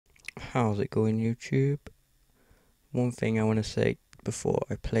How's it going, YouTube? One thing I want to say before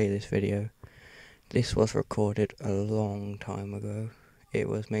I play this video, this was recorded a long time ago. It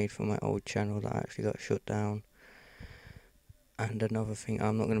was made for my old channel that actually got shut down. And another thing,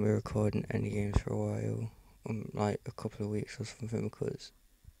 I'm not going to be recording any games for a while, like a couple of weeks or something, because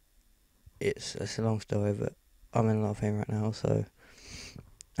it's a long story, but I'm in a lot of pain right now, so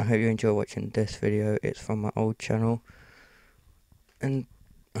I hope you enjoy watching this video. It's from my old channel, and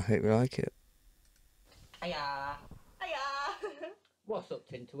I hope you like it. Hiya! Hiya! What's up,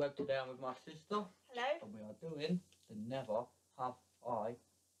 Tinterweb? Today I'm with my sister, Hello? and we are doing the Never Have I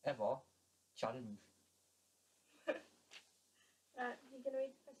Ever challenge. Right, you gonna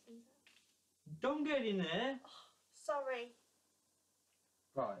read the questions out? Don't get in there! Sorry.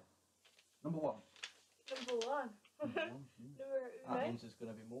 Right, number one. Number one. Number one. Number That uno. means there's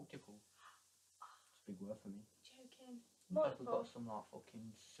going to be multiple. It's a big word for me. Joking. I've Multiple. got some like fucking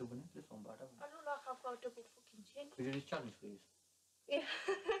silver necklace on, but I don't. I look like I've got a double fucking chin. Could you do this challenge, please? Yeah.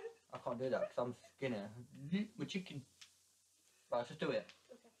 I can't do that because I'm skinny. We're chicken. Right, let's just do it.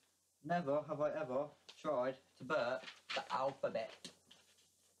 Okay. Never have I ever tried to burp the alphabet.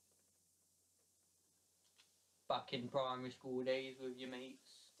 Back in primary school days with your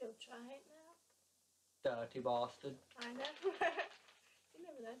mates. Still try it now. Dirty bastard. I know. You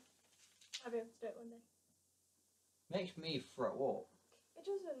never know. I'll be able to do it one day. Makes me throw up. It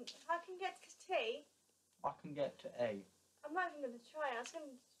doesn't. I can get to T. I can get to A. I'm not even going to try. I was going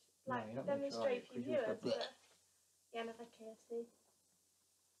to No, like you're not gonna try demonstrate it for you 'cause you'll viewers. go bleh. But yeah, another KFC.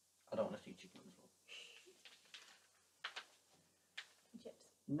 I don't want to see chicken as well. And chips.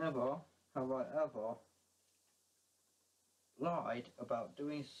 Never have I ever lied about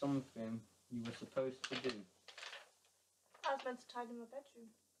doing something you were supposed to do. I was meant to tidy my bedroom.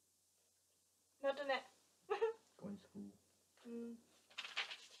 Not done it. Going to school.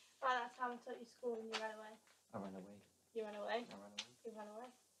 Well, that's how I taught you school and you ran away. I ran away. You ran away. I ran away. You ran away.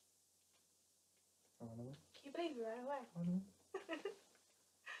 I ran away. Can you believe you ran away? I ran away.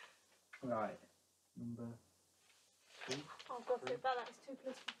 Right. Number two. Oh, God, so bad. That's too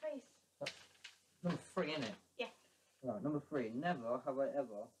close to my face. Number three, innit? Yeah. Right, number three. Never have I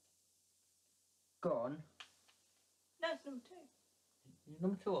ever gone. No, it's number two.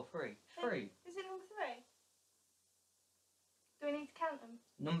 Number two or three? Three. Is it number three? Do we need to count them?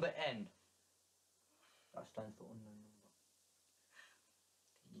 Number N. That stands for unknown number.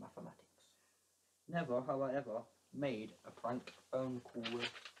 Mathematics. Never have I ever made a prank phone call.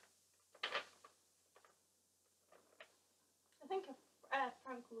 I think I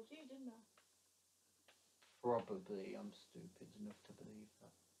prank called you, didn't I? Probably. I'm stupid enough to believe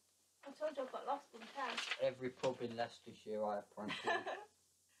that. I told you I got lost in town. Every pub in Leicestershire I have prank called.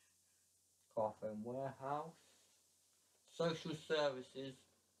 Carphone Warehouse. Social Services.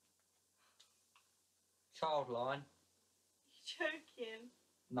 Childline. You're joking.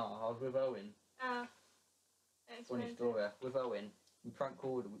 No, I was with Owen. Ah. Funny story. With Owen, we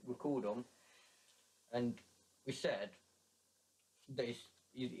called him, and we said that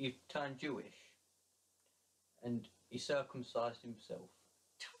he turned Jewish, and he circumcised himself,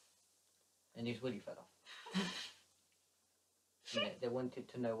 and his willy fell off. And they wanted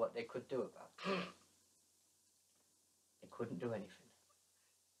to know what they could do about it. They couldn't do anything.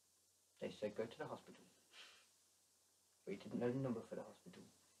 They said go to the hospital, but he didn't know the number for the hospital.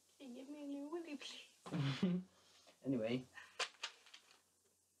 Can you give me a new willy, please? Anyway,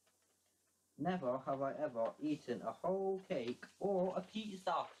 never have I ever eaten a whole cake or a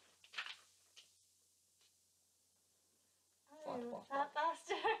pizza. I'm a fat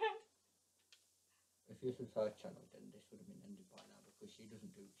bastard. If this was her channel, then this would have been ended by now because she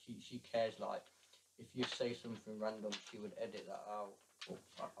doesn't do. She cares like if you say something random, she would edit that out. Or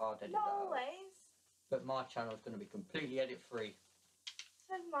I'd edit Not that out. always. But my channel is going to be completely edit free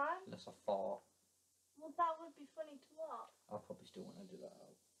Said mine. unless I fart. Well, that would be funny to watch. I'll probably still want to do that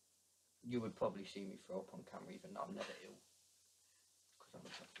out. You would probably see me throw up on camera even though I'm never ill. Because I'm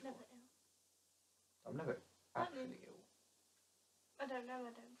a healthy Never boy. ill. I'm never Aren't you? actually ill. I don't know,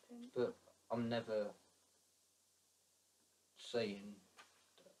 I don't think. But I'm never saying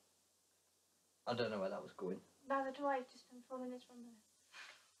that. I don't know where that was going. Neither do I, just been 4 minutes from there.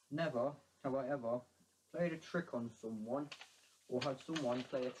 Never have I ever played a trick on someone or had someone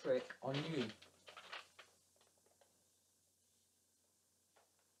play a trick on you.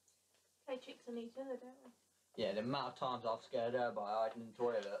 Play tricks on each other, don't we? Yeah, the amount of times I've scared her by hiding in the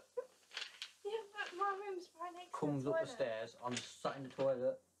toilet. Yeah, but my room's right next Comes to the up toilet. the stairs, I'm just sat in the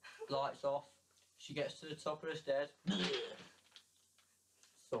toilet, lights off, she gets to the top of the stairs,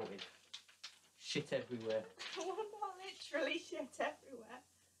 sorted. Shit everywhere. Well, not literally shit everywhere.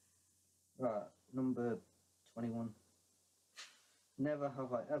 Right, number 21. Never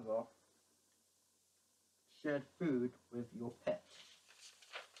have I ever shared food with your pet.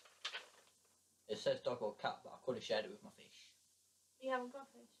 It says dog or cat, but I could have shared it with my fish. You haven't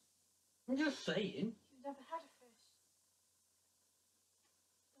got fish. I'm just saying. You've never had a fish.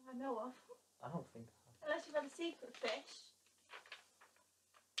 That I know of. I don't think I have. Unless you've had a secret fish.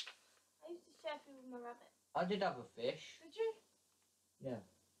 I used to share food with my rabbit. I did have a fish. Did you? Yeah.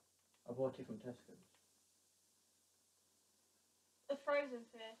 I bought it from Tesco's. A frozen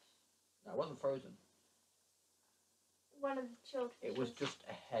fish. No, it wasn't frozen. One of the chilled fishes. It was just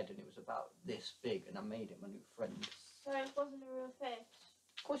a head and it was about this big and I made it my new friend. So it wasn't a real fish.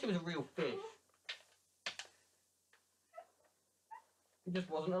 Of course it was a real fish. It just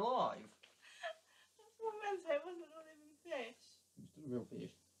wasn't alive. That's what I meant to say. It wasn't a living fish. It was still a real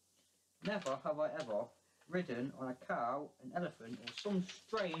fish. Never have I ever ridden on a cow, an elephant or some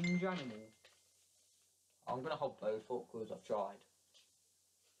strange animal. I'm going to hold both up because I've tried.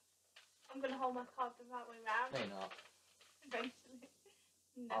 I'm going to hold my card the right way round. No, you're not. Eventually.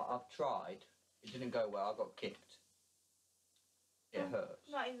 No. I've tried. It didn't go well. I got kicked. It hurts.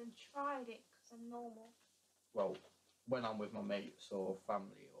 Not even tried it because I'm normal. Well, when I'm with my mates or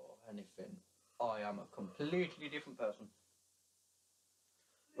family or anything, I am a completely different person.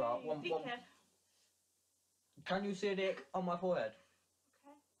 Right, one. Dickhead. Can you see it on my forehead?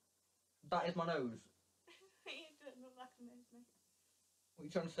 Okay. That is my nose. You don't look like a nose, mate. What are you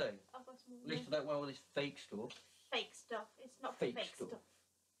trying to say? I've got some At least I don't wear all this fake stuff. fake stuff. It's not Fake fake stuff. stuff.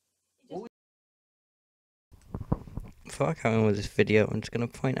 It just Before I carry on with this video, I'm just going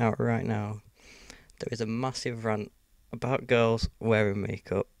to point out right now there is a massive rant about girls wearing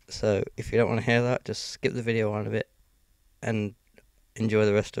makeup. So if you don't want to hear that, just skip the video on a bit and enjoy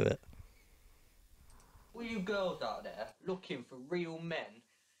the rest of it. All you girls out there looking for real men,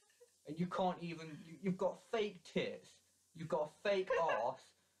 and you can't even. You've got fake tits, you've got a fake arse,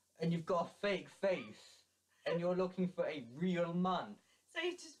 and you've got a fake face, and you're looking for a real man. so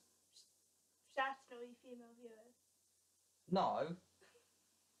you just shouting at all your female viewers. No.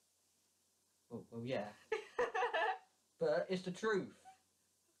 Well, yeah. But it's the truth.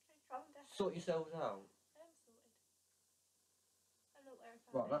 Okay, calm down. Sort yourselves out. I'm sorted. I'm not wearing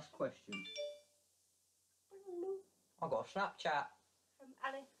Right, foundation. last question. I got a Snapchat. From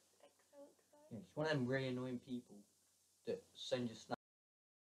Alice XOXO. Yeah, she's one of them really annoying people that send you snap.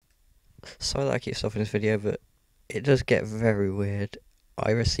 Sorry that I keep stopping this video, but it does get very weird.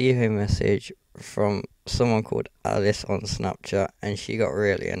 I received a message from someone called Alice on Snapchat and she got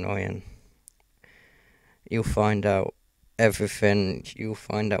really annoying. You'll find out everything, you'll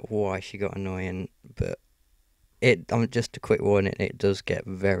find out why she got annoying, but just a quick warning, it does get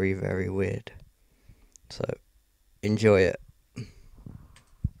very, very weird. So, enjoy it.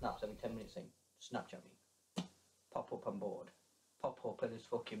 No, it's every 10 minutes saying, Snapchat me. Pop up on board. Pop up in his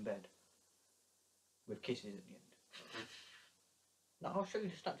fucking bed. With kisses at the end. No, I'll show you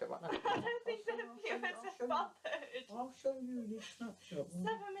the Snapchat right now. I don't think the viewers are bothered. I'll show you the Snapchat. 7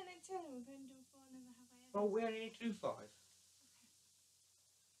 minutes in, we're going to do 4 and a half hours. Oh, we only need to do 5.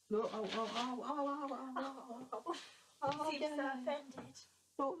 Look, oh. He seems so offended.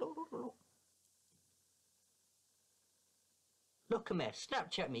 Look. Look at me,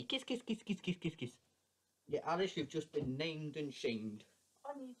 Snapchat me, kiss. Yeah, Alice, you've just been named and shamed.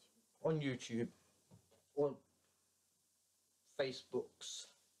 On YouTube. On YouTube. On Facebooks.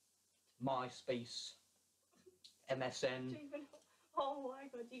 MySpace. Do MSN. you even know? Oh my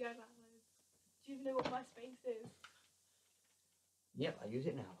god, you go back loads. Do you even know what MySpace is? Yep, I use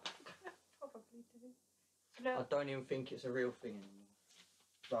it now. Probably do. You know, I don't even think it's a real thing anymore.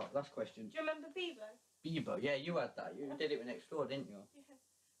 Right, last question. do you remember Bebo? Bieber, yeah, you had that. You did it with next door, didn't you? Yeah.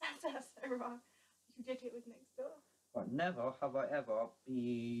 That's so wrong. You did it with next door. Right, never have I ever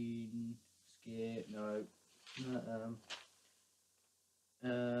been scared. No.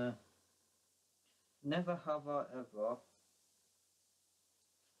 Never have I ever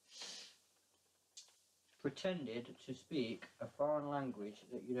pretended to speak a foreign language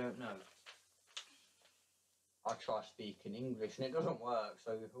that you don't know. I try speaking English and it doesn't work,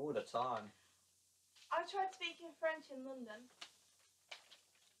 so all the time. I tried speaking French in London.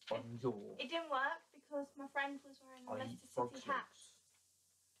 Bonjour. It didn't work because my friend was wearing a I Leicester eat frog City hat. legs.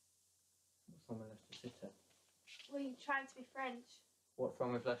 What's wrong with Leicester City? Well, you tried to be French. What's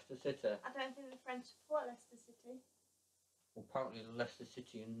wrong with Leicester City? I don't think the French support Leicester City. Well, apparently the Leicester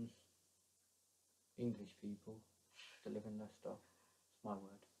Cityans, English people that live in Leicester, it's my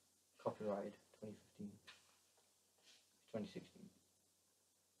word, copyrighted 2015, 2016.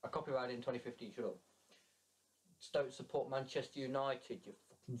 I copyrighted in 2015, shut up. Don't support Manchester United, you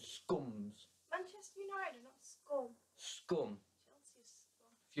From scums. Manchester United, not scum. Scum. Chelsea is scum.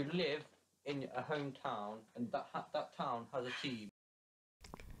 If you live in a hometown and that town has a team.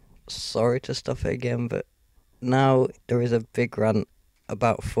 Sorry to stop it again, but now there is a big rant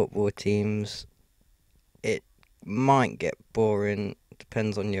about football teams. It might get boring,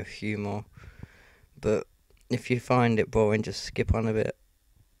 depends on your humour, but if you find it boring, just skip on a bit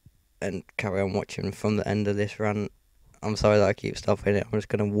and carry on watching from the end of this rant. I'm sorry that I keep stopping it. I'm just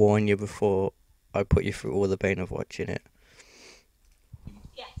going to warn you before I put you through all the pain of watching it.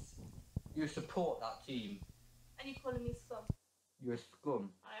 Yes. You support that team. And you're calling me scum. You're a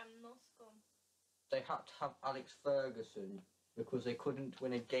scum. I am not scum. They had to have Alex Ferguson because they couldn't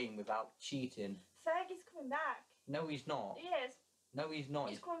win a game without cheating. Fergie's coming back. No, he's not. He is. No, he's not.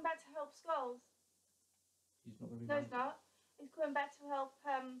 He's coming back to help Skulls. He's not going to be No, he's not. He's coming back to help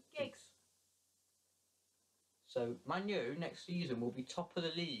Giggs. So, Man U next season will be top of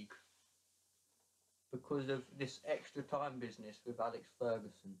the league because of this extra time business with Alex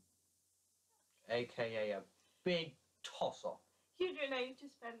Ferguson, aka a big tosser. You do know you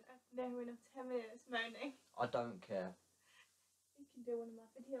just spent near enough 10 minutes moaning. I don't care. You can do one of my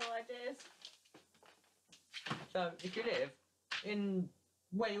video ideas. So, if you live in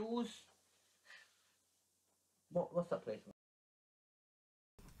Wales, what's that place?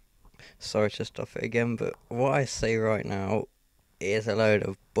 Sorry to stop it again, but what I say right now is a load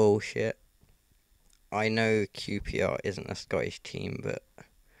of bullshit. I know QPR isn't a Scottish team, but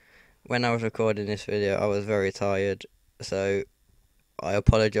when I was recording this video, I was very tired, so I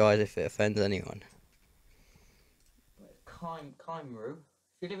apologise if it offends anyone. Cymru.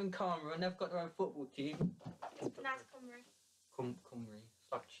 If you live in Cymru and they've got their own football team. It's pronounced Cymru. Cymru.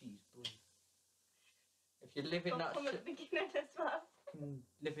 It's like cheese. Boy. If you live in that Come at the beginning as well.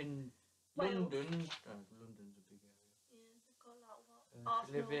 live in Wales. London. London's a big area. Yeah, they've got a lot of what? If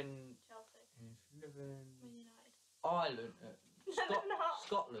you live Arsenal, in Chelsea, if you live in Man United. Ireland, No, they're not.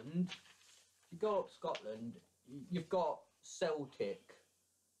 Scotland. If you go up Scotland, you've got Celtic,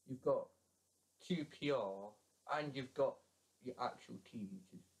 you've got QPR, and you've got your actual team,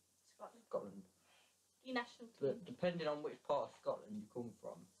 which is Scotland. Scotland. Your national team. But depending on which part of Scotland you come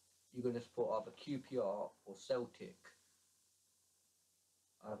from, you're going to support either QPR or Celtic.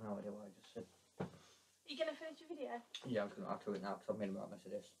 I have no idea what I just said. Are you going to finish your video? Yeah, I'm going to have to do it now because I've made a right mess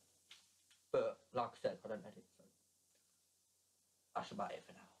of this. But, like I said, I don't edit, so that's about it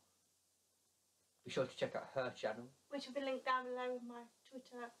for now. Be sure to check out her channel. Which will be linked down below with my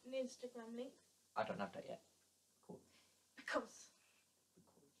Twitter and Instagram links. I don't have that yet. Cool. Because.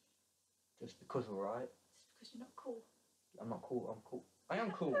 Just because, alright? Just because you're not cool. I'm not cool, I'm cool. I am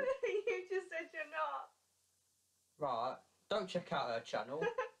cool. You just said you're not. Right, don't check out her channel.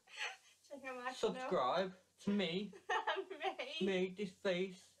 Check out my channel. Subscribe to me. Me. Me, this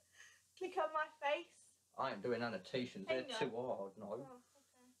face. Click on my face. I ain't doing annotations, they're Finger. too hard, no. Oh, okay.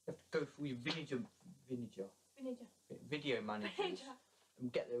 You have to go through your Vinegar. video managers Vinegar.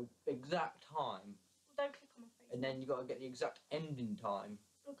 and get the exact time, Well, don't click on my face. and then you got to get the exact ending time.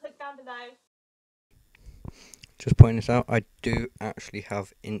 We'll click down below. Just pointing this out, I do actually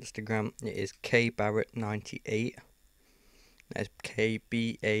have Instagram. It is kbarrett98. That's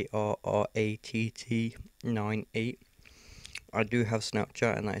KBARRATT98. I do have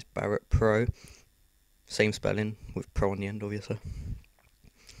Snapchat, and that is Barrett Pro. Same spelling with pro on the end, obviously.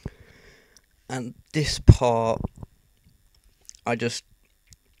 And this part, I just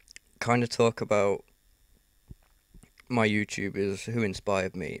kind of talk about my YouTubers who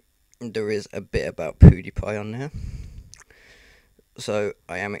inspired me. There is a bit about PewDiePie on there. So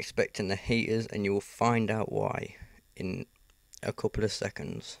I am expecting the haters, and you will find out why in a couple of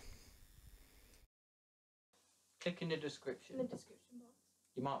seconds. Click in the description. In the description box.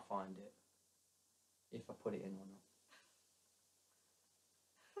 You might find it. If I put it in or not.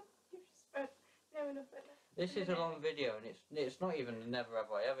 You've spent no enough of it. This is a long video, and it's not even a never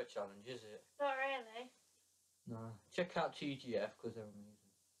have I ever challenge, is it? Not really. No. Check out TGF because they're amazing.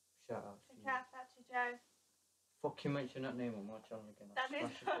 Shout out to Check you. out Factory Joe. Fucking mention that name on my channel again. I'll That is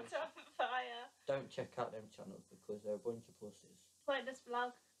smash your not face. on fire. Don't check out them channels because they're a bunch of pussies. Pointless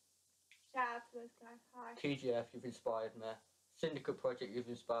vlog. Shout out to those guys. Hi. TGF, you've inspired me. Syndicate Project, you've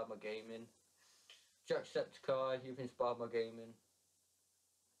inspired my gaming. Jacksepticeye, you've inspired my gaming.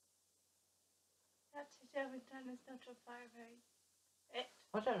 Factory Joe and done is not on fire, right? It.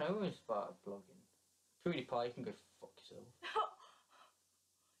 I don't know who inspired blogging. PewDiePie, you can go fuck yourself.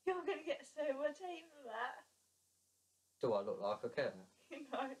 You're gonna get so much hate for that. Do I look like I care? You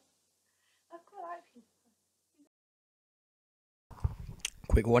know. I quite like people.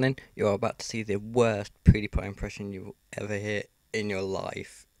 Quick warning, you're about to see the worst PewDiePie impression you will ever hear in your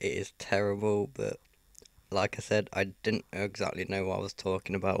life. It is terrible, but like I said, I didn't exactly know what I was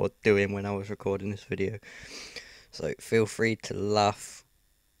talking about or doing when I was recording this video. So feel free to laugh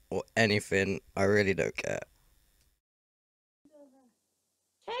or anything. I really don't care.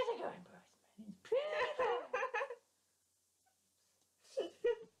 How's it going, boys?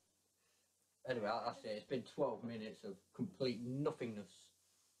 Anyway, that's it. It's been 12 minutes of complete nothingness.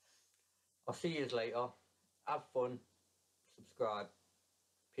 I'll see you later. Have fun. Subscribe.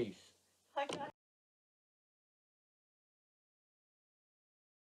 Peace. Okay.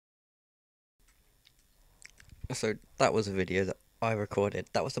 So that was a video that I recorded.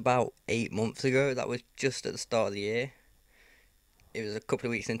 That was about 8 months ago. That was just at the start of the year. It was a couple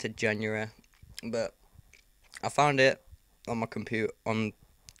of weeks into January, but I found it on my computer on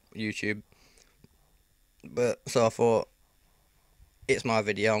YouTube. But so I thought, it's my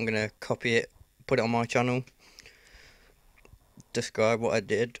video. I'm gonna copy it, put it on my channel, describe what I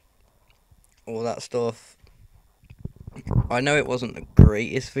did, all that stuff. I know it wasn't the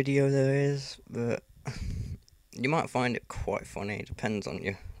greatest video there is, but you might find it quite funny. It depends on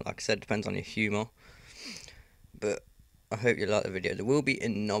you. Like I said, depends on your humour. But I hope you like the video. There will be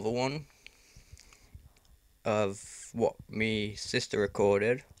another one of what me sister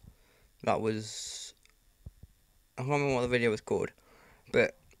recorded. That was, I can't remember what the video was called,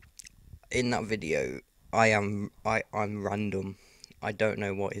 but in that video I'm random. I don't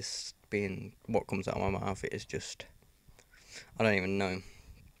know what comes out of my mouth. It is just, I don't even know.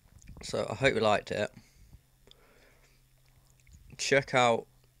 So I hope you liked it. Check out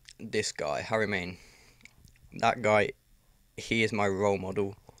this guy, Harry Main. That guy, he is my role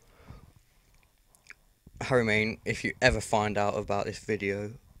model. Harry Main, if you ever find out about this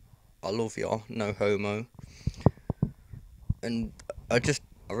video, I love you, no homo. And I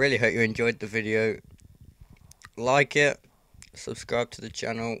really hope you enjoyed the video. Like it, subscribe to the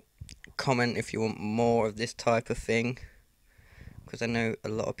channel, comment if you want more of this type of thing, because I know a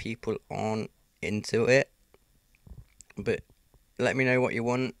lot of people aren't into it. But let me know what you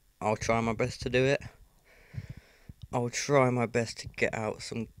want. I'll try my best to do it. I'll try my best to get out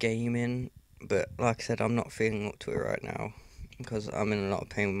some gaming, but like I said, I'm not feeling up to it right now because I'm in a lot of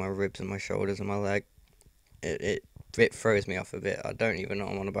pain with my ribs and my shoulders and my leg. It throws me off a bit. I don't even know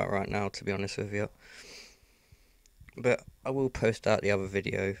what I'm on about right now, to be honest with you. But I will post out the other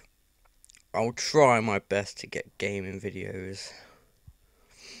video. I'll try my best to get gaming videos.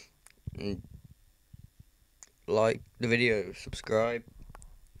 And like the video, subscribe,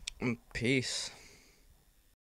 and peace.